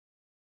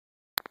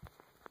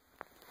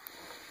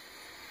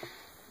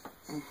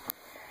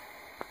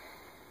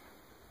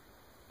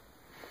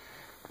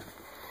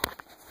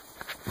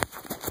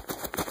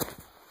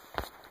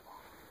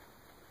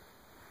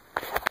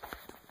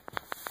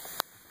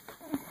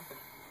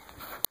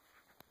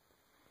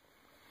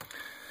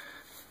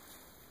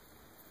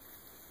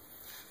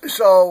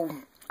So,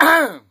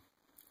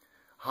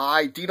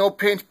 hi, Dino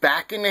Pinch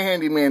back in the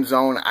handyman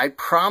zone. I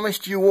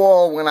promised you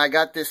all when I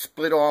got this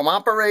split arm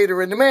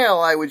operator in the mail,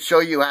 I would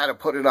show you how to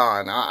put it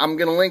on. I'm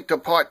going to link to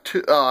part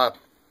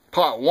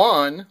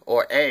 1,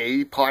 or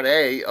part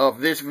A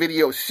of this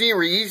video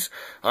series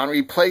on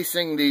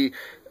replacing the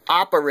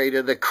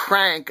operator, the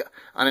crank,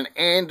 on an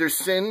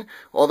Anderson,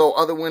 although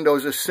other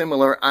windows are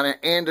similar, on an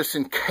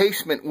Anderson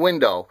casement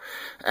window.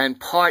 And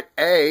part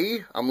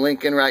A, I'm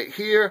linking right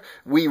here,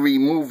 we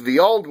removed the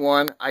old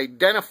one,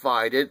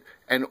 identified it,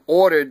 and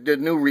ordered the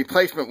new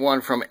replacement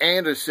one from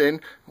Anderson,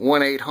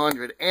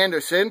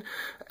 1-800-ANDERSON.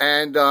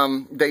 And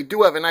they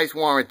do have a nice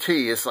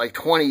warranty. It's like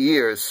 20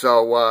 years.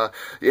 So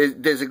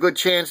there's a good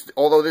chance,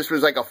 although this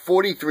was like a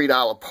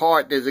 $43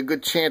 part, there's a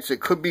good chance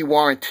it could be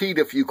warranted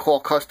if you call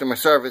customer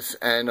service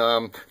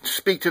and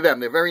speak to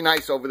them. They're very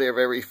nice over there,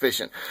 very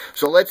efficient.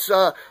 So let's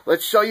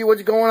show you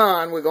what's going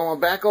on. We're going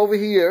back over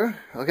here,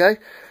 okay?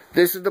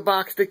 This is the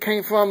box that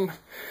came from...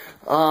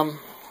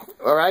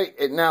 Alright,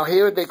 now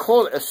here they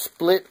call it a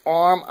split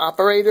arm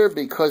operator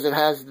because it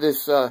has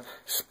this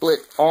split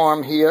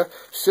arm here.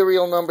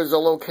 Serial numbers are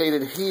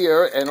located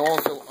here and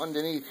also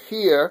underneath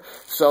here.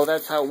 So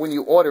that's how when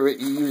you order it,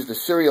 you use the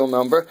serial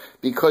number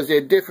because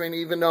they're different.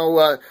 Even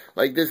though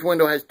like this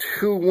window has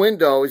two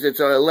windows,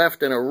 it's a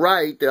left and a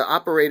right, the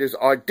operators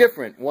are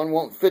different. One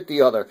won't fit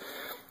the other.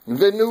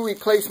 The new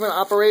replacement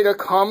operator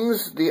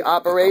comes,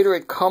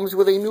 it comes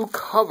with a new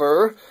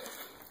cover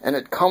and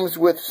it comes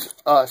with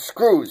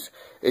screws.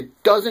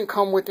 It doesn't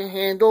come with the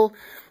handle.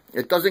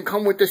 It doesn't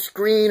come with the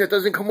screen. It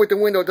doesn't come with the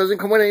window. It doesn't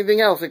come with anything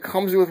else. It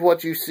comes with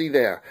what you see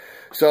there.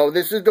 So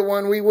this is the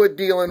one we were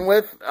dealing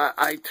with.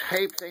 I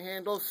taped the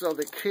handle so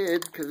the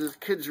kids, because it's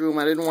kids' room,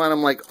 I didn't want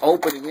them like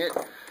opening it.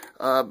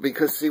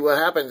 Because see what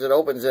happens, it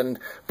opens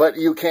but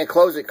you can't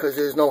close it because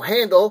there's no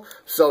handle,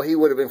 so he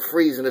would have been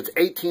freezing. It's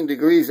 18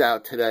 degrees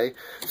out today.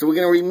 So we're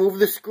going to remove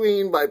the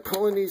screen by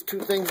pulling these two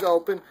things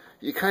open.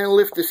 You kind of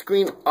lift the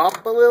screen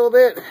up a little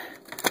bit.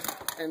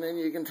 And then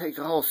you can take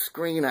the whole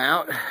screen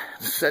out,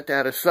 set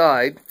that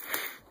aside.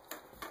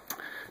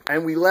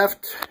 And we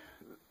left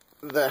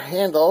the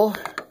handle,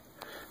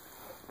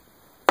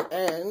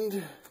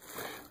 and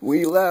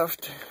we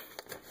left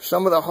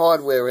some of the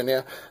hardware in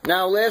there.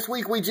 Now, last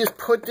week we just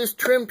put this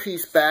trim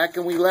piece back,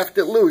 and we left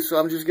it loose, so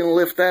I'm just going to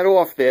lift that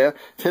off there.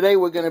 Today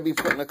we're going to be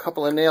putting a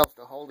couple of nails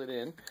to hold it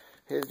in.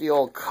 Here's the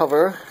old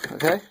cover,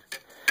 okay?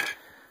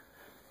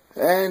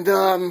 And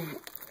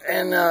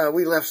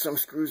we left some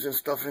screws and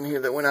stuff in here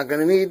that we're not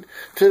going to need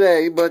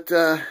today, but,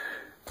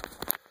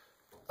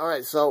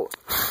 alright, so,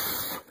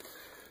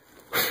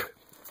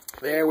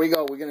 there we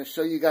go. We're going to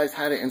show you guys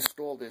how to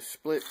install this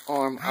split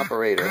arm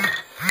operator.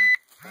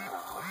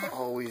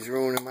 Always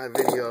ruining my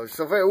videos.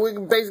 So, we're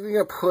basically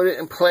going to put it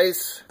in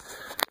place,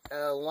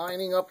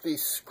 lining up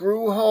these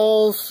screw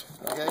holes,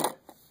 okay?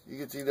 You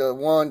can see the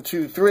 1,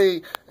 2,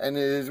 3, and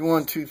there's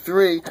 1, 2,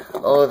 3.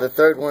 Oh, the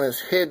third one is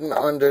hidden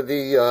under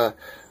the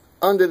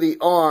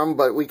arm,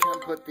 but we can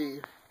put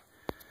the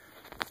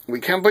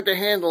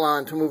handle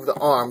on to move the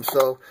arm.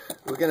 So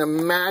we're gonna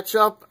match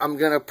up. I'm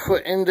gonna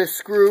put in the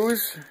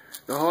screws,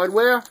 the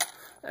hardware,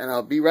 and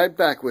I'll be right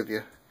back with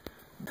you.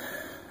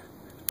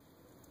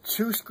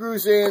 2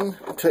 screws in.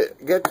 To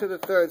get to the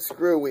third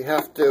screw, we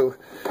have to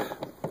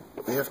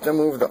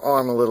move the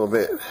arm a little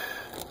bit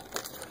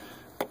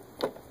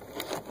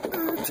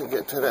to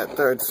get to that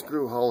third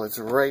screw hole. It's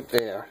right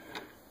there.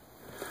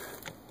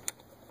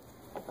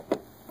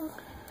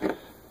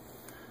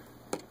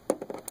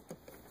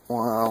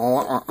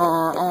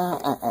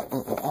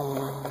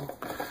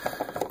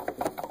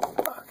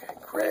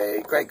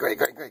 Okay,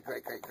 great.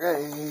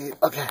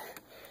 Okay,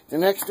 the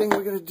next thing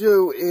we're going to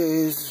do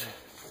is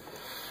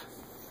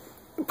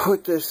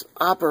put this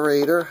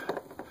operator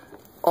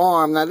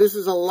arm. Now, this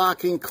is a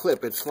locking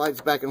clip. It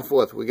slides back and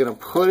forth. We're going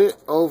to put it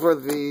over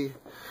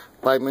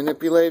by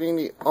manipulating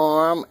the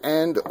arm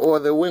and or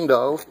the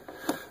window.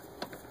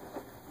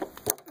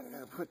 I'm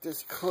going to put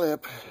this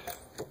clip...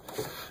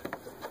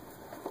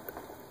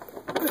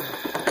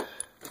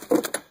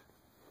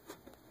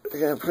 We're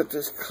going to put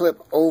this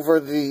clip over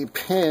the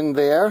pin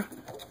there.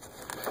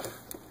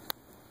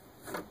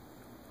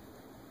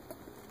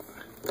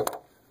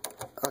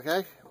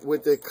 Okay,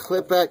 with the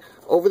clip back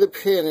over the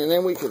pin, and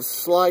then we can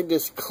slide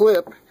this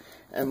clip,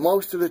 and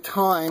most of the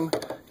time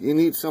you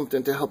need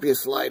something to help you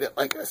slide it,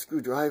 like a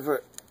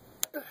screwdriver.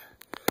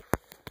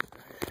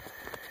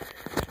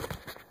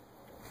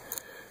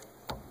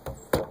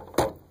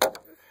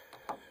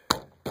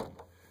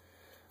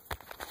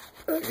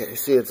 Okay,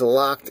 see, it's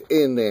locked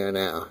in there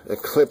now. The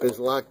clip is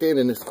locked in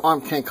and this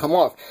arm can't come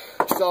off.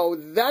 So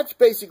that's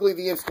basically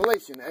the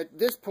installation. At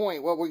this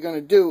point, what we're going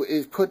to do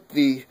is put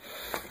the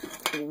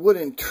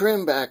wooden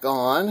trim back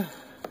on.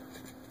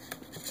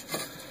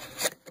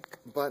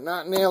 but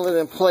not nail it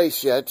in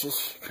place yet.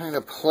 Just kind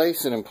of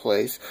place it in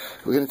place.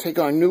 We're going to take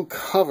our new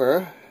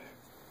cover.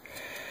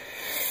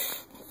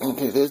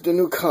 Okay, there's the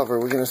new cover.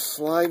 We're going to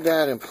slide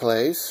that in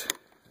place.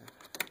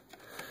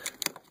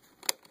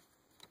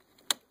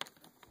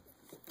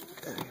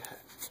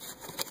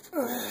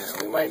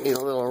 We might need a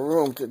little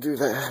room to do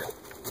that.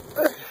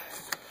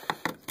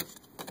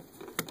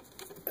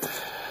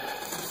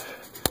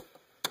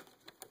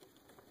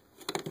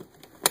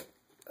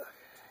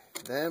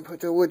 Then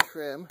put the wood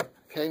trim.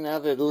 Okay, now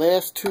the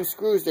last 2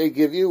 screws they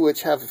give you,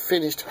 which have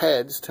finished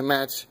heads to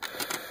match.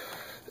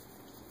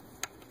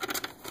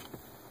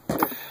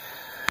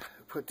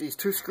 Put these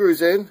 2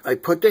 screws in. I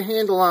put the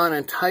handle on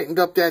and tightened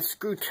up that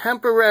screw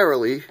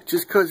temporarily,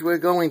 just because we're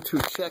going to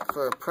check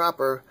for a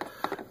proper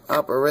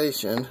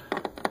operation.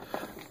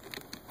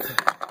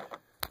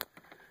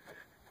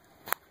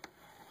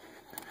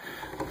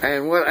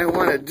 And what I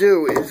want to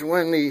do is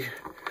when the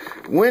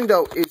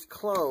window is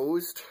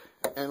closed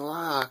and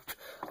locked,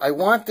 I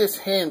want this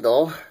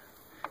handle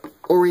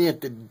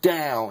oriented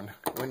down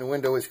when the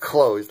window is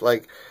closed,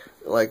 like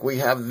we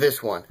have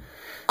this one.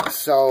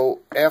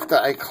 So after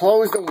I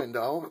close the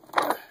window,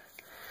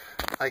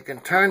 I can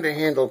turn the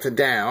handle to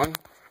down.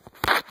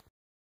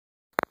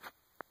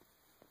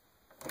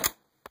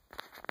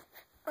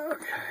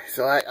 Okay,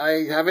 so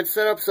I have it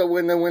set up so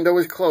when the window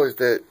is closed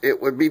that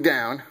it would be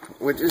down.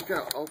 We're just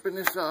going to open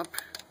this up.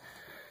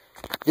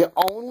 The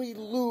only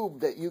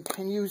lube that you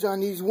can use on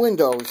these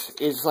windows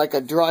is like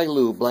a dry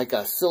lube, like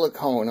a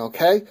silicone,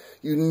 okay?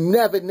 You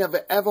never,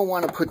 ever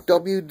want to put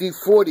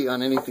WD-40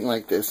 on anything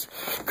like this,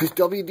 because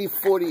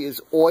WD-40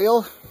 is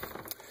oil,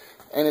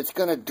 and it's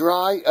going to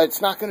dry.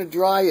 It's not going to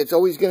dry. It's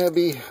always going to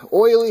be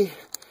oily,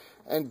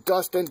 and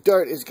dust and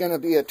dirt is going to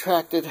be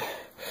attracted.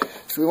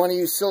 So we want to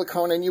use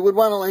silicone, and you would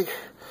want to, like,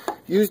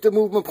 use the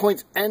movement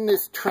points and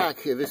this track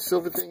here. This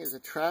silver thing is a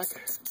track,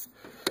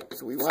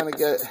 so we want to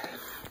get...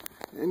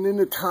 And then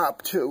the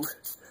top too.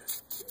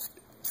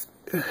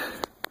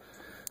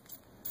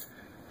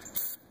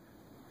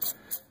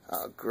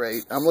 Oh,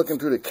 great. I'm looking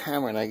through the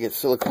camera and I get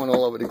silicone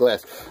all over the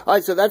glass.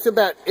 Alright, so that's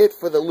about it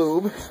for the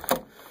lube.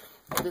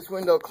 This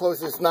window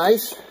closes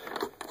nice.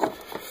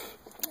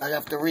 I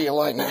have to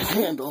realign that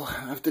handle.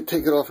 I have to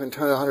take it off and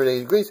turn it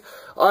 180 degrees.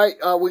 Alright,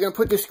 we're going to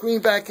put the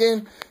screen back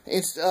in.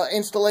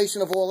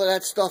 Installation of all of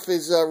that stuff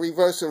is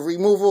reverse of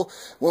removal.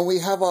 When we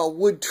have our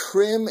wood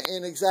trim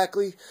in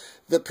exactly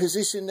the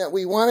position that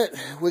we want it,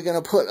 we're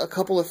going to put a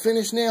couple of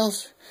finish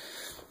nails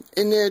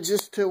in there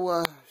just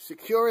to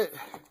secure it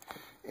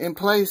in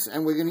place.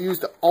 And we're going to use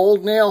the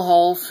old nail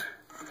holes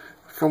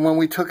from when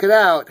we took it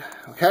out,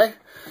 okay?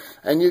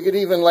 And you could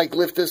even like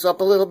lift this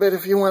up a little bit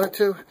if you wanted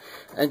to,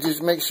 and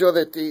just make sure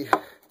that the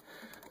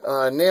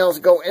nails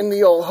go in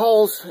the old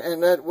holes,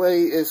 and that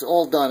way it's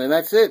all done. And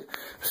that's it.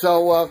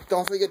 So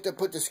don't forget to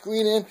put the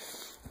screen in.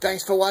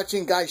 Thanks for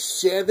watching, guys.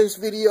 Share this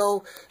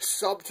video.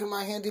 Sub to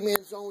my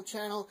Handyman Zone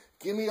channel.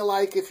 Give me a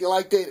like if you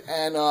liked it,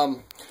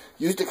 and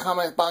use the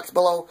comment box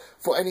below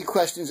for any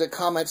questions or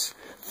comments.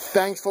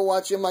 Thanks for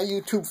watching, my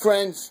YouTube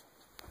friends.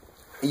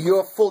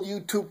 Your full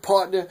YouTube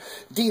partner,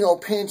 Dino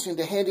Pinch in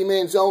the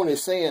Handyman Zone,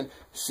 is saying,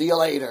 see you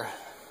later.